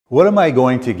What am I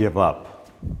going to give up?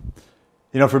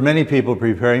 You know, for many people,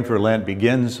 preparing for Lent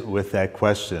begins with that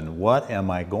question: what am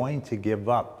I going to give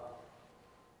up?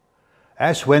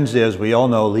 Ash Wednesday, as we all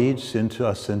know, leads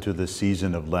us into the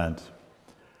season of Lent.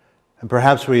 And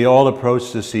perhaps we all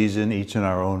approach the season each in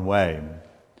our own way.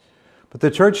 But the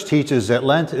church teaches that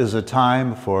Lent is a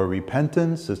time for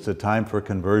repentance, it's a time for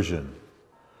conversion.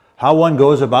 How one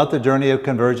goes about the journey of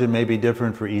conversion may be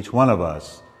different for each one of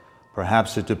us.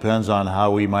 Perhaps it depends on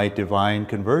how we might define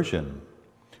conversion.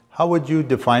 How would you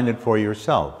define it for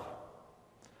yourself?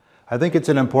 I think it's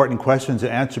an important question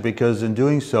to answer, because in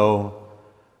doing so,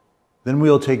 then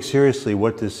we'll take seriously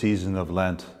what this season of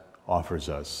Lent offers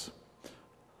us.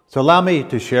 So allow me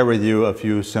to share with you a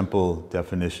few simple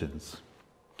definitions.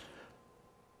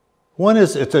 One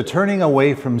is, it's a turning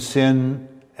away from sin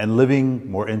and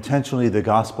living more intentionally the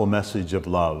gospel message of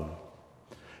love.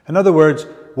 In other words,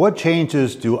 what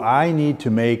changes do I need to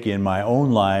make in my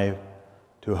own life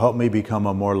to help me become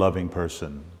a more loving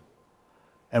person?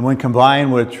 And when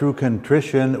combined with true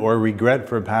contrition or regret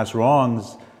for past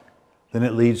wrongs, then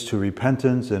it leads to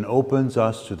repentance and opens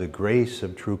us to the grace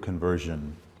of true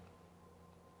conversion.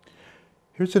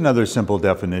 Here's another simple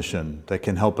definition that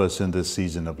can help us in this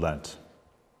season of Lent.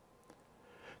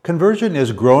 Conversion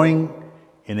is growing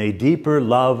in a deeper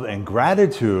love and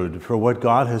gratitude for what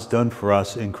God has done for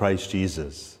us in Christ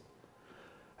Jesus.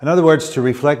 In other words, to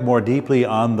reflect more deeply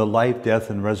on the life, death,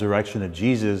 and resurrection of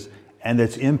Jesus and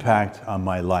its impact on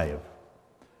my life.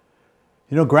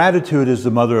 You know, gratitude is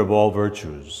the mother of all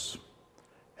virtues,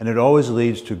 and it always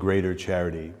leads to greater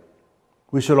charity.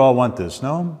 We should all want this,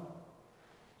 no?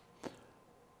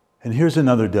 And here's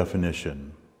another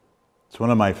definition. It's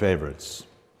one of my favorites.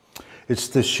 It's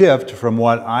the shift from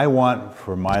what I want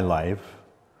for my life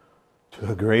to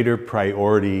a greater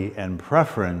priority and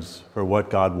preference for what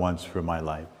God wants for my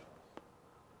life.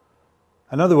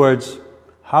 In other words,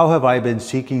 how have I been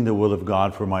seeking the will of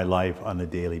God for my life on a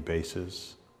daily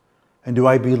basis? And do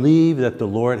I believe that the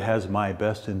Lord has my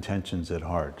best intentions at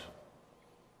heart?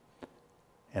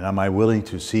 And am I willing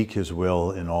to seek His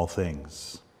will in all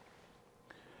things?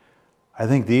 I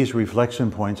think these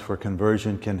reflection points for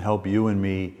conversion can help you and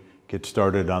me get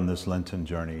started on this Lenten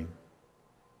journey.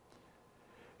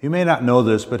 You may not know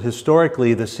this, but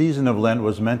historically, the season of Lent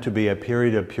was meant to be a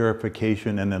period of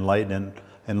purification and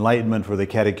enlightenment for the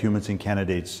catechumens and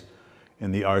candidates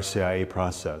in the RCIA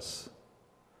process.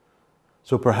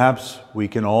 So perhaps we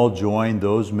can all join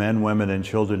those men, women, and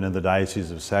children in the Diocese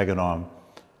of Saginaw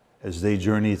as they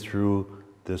journey through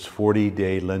this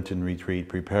 40-day Lenten retreat,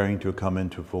 preparing to come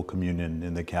into full communion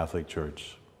in the Catholic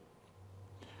Church.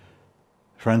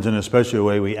 Friends, in a special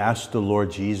way, we ask the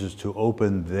Lord Jesus to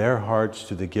open their hearts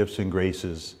to the gifts and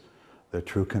graces that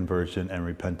true conversion and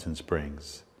repentance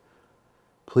brings.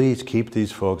 Please keep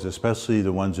these folks, especially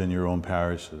the ones in your own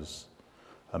parishes,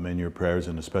 in your prayers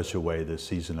in a special way this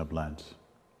season of Lent.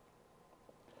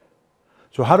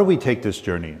 So how do we take this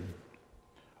journey?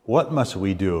 What must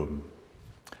we do?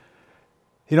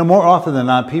 You know, more often than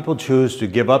not, people choose to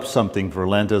give up something for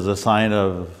Lent as a sign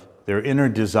of their inner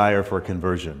desire for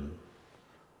conversion.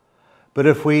 But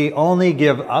if we only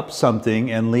give up something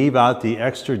and leave out the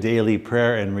extra daily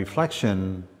prayer and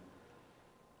reflection,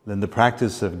 then the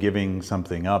practice of giving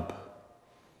something up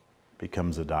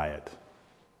becomes a diet.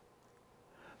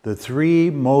 The three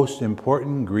most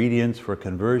important ingredients for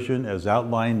conversion, as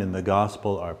outlined in the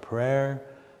gospel, are prayer,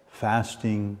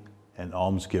 fasting, and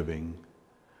almsgiving.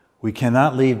 We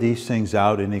cannot leave these things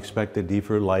out and expect a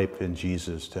deeper life in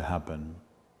Jesus to happen.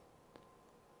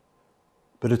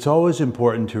 But it's always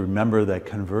important to remember that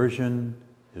conversion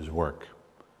is work.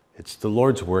 It's the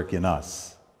Lord's work in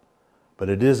us. But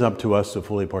it is up to us to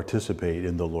fully participate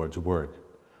in the Lord's work.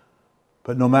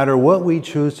 But no matter what we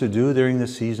choose to do during the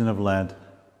season of Lent,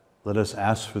 let us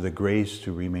ask for the grace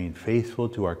to remain faithful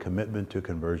to our commitment to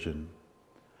conversion.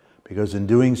 Because in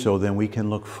doing so, then we can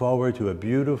look forward to a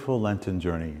beautiful Lenten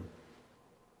journey.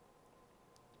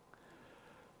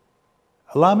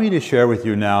 Allow me to share with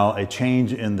you now a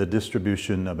change in the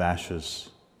distribution of ashes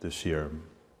this year.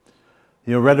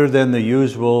 You know, rather than the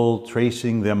usual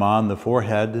tracing them on the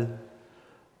forehead,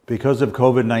 because of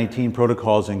COVID-19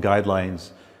 protocols and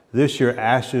guidelines, this year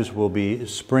ashes will be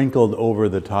sprinkled over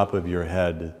the top of your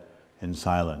head in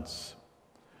silence.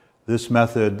 This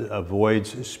method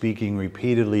avoids speaking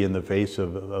repeatedly in the face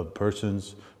of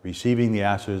persons receiving the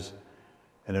ashes,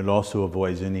 and it also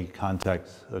avoids any contact,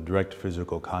 direct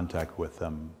physical contact with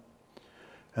them.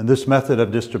 And this method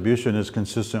of distribution is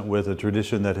consistent with a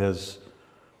tradition that has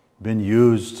been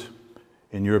used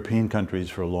in European countries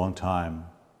for a long time.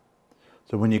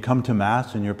 So when you come to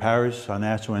Mass in your parish on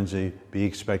Ash Wednesday, be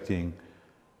expecting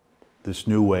this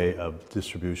new way of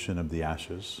distribution of the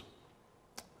ashes.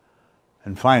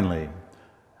 And finally,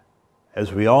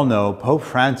 as we all know, Pope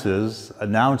Francis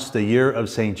announced the year of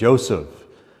St. Joseph.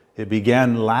 It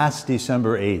began last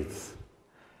December 8th.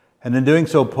 And in doing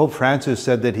so, Pope Francis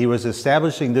said that he was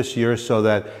establishing this year so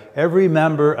that every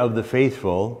member of the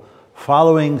faithful,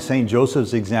 following St.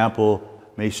 Joseph's example,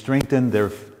 may strengthen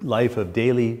their life of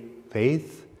daily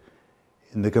faith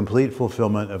in the complete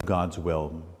fulfillment of God's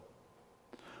will.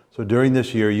 So during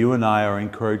this year, you and I are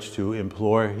encouraged to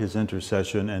implore his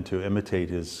intercession and to imitate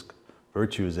his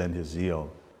virtues and his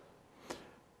zeal,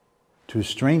 to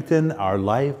strengthen our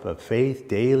life of faith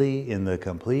daily in the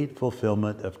complete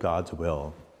fulfillment of God's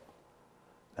will.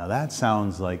 Now that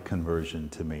sounds like conversion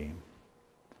to me.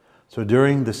 So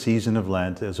during the season of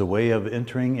Lent, as a way of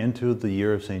entering into the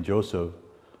year of St. Joseph,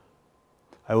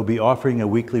 I will be offering a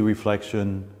weekly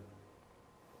reflection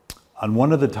on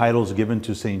one of the titles given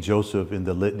to St. Joseph in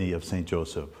the Litany of St.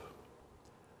 Joseph.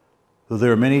 Though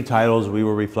there are many titles, we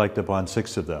will reflect upon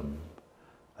 6 of them.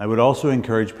 I would also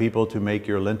encourage people to make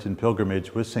your Lenten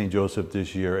pilgrimage with St. Joseph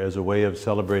this year as a way of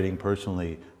celebrating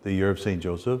personally the year of St.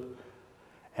 Joseph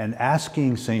and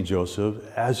asking St. Joseph,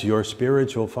 as your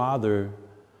spiritual father,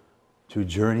 to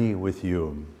journey with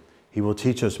you. He will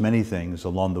teach us many things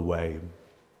along the way.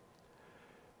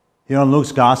 You know, in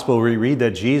Luke's Gospel, we read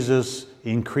that Jesus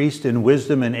increased in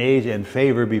wisdom and age and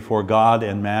favor before God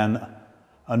and man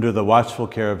under the watchful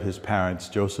care of his parents,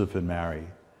 Joseph and Mary.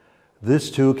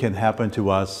 This too can happen to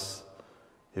us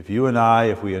if you and I,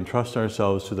 if we entrust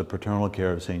ourselves to the paternal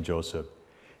care of St. Joseph.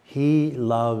 He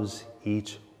loves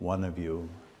each one of you,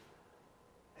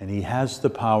 and he has the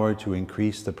power to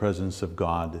increase the presence of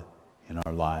God in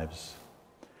our lives,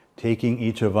 taking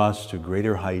each of us to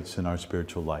greater heights in our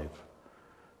spiritual life.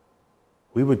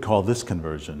 We would call this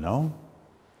conversion, no?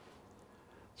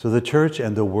 So the church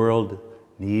and the world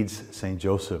needs St.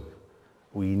 Joseph.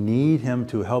 We need him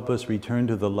to help us return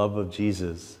to the love of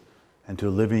Jesus and to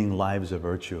living lives of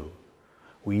virtue.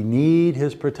 We need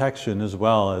his protection as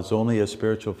well, as only a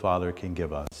spiritual father can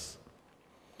give us.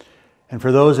 And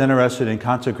for those interested in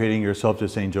consecrating yourself to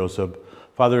St. Joseph,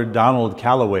 Father Donald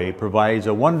Calloway provides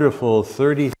a wonderful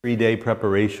 33-day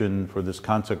preparation for this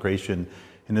consecration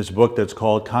in his book that's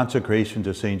called Consecration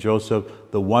to St. Joseph,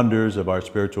 The Wonders of Our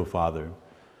Spiritual Father.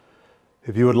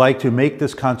 If you would like to make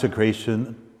this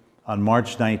consecration on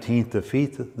March 19th,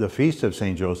 the feast of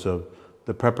St. Joseph,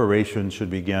 the preparation should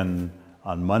begin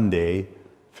on Monday,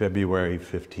 February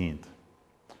 15th.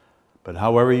 But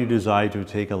however you decide to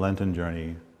take a Lenten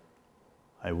journey,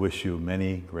 I wish you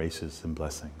many graces and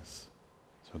blessings.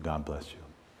 So God bless you.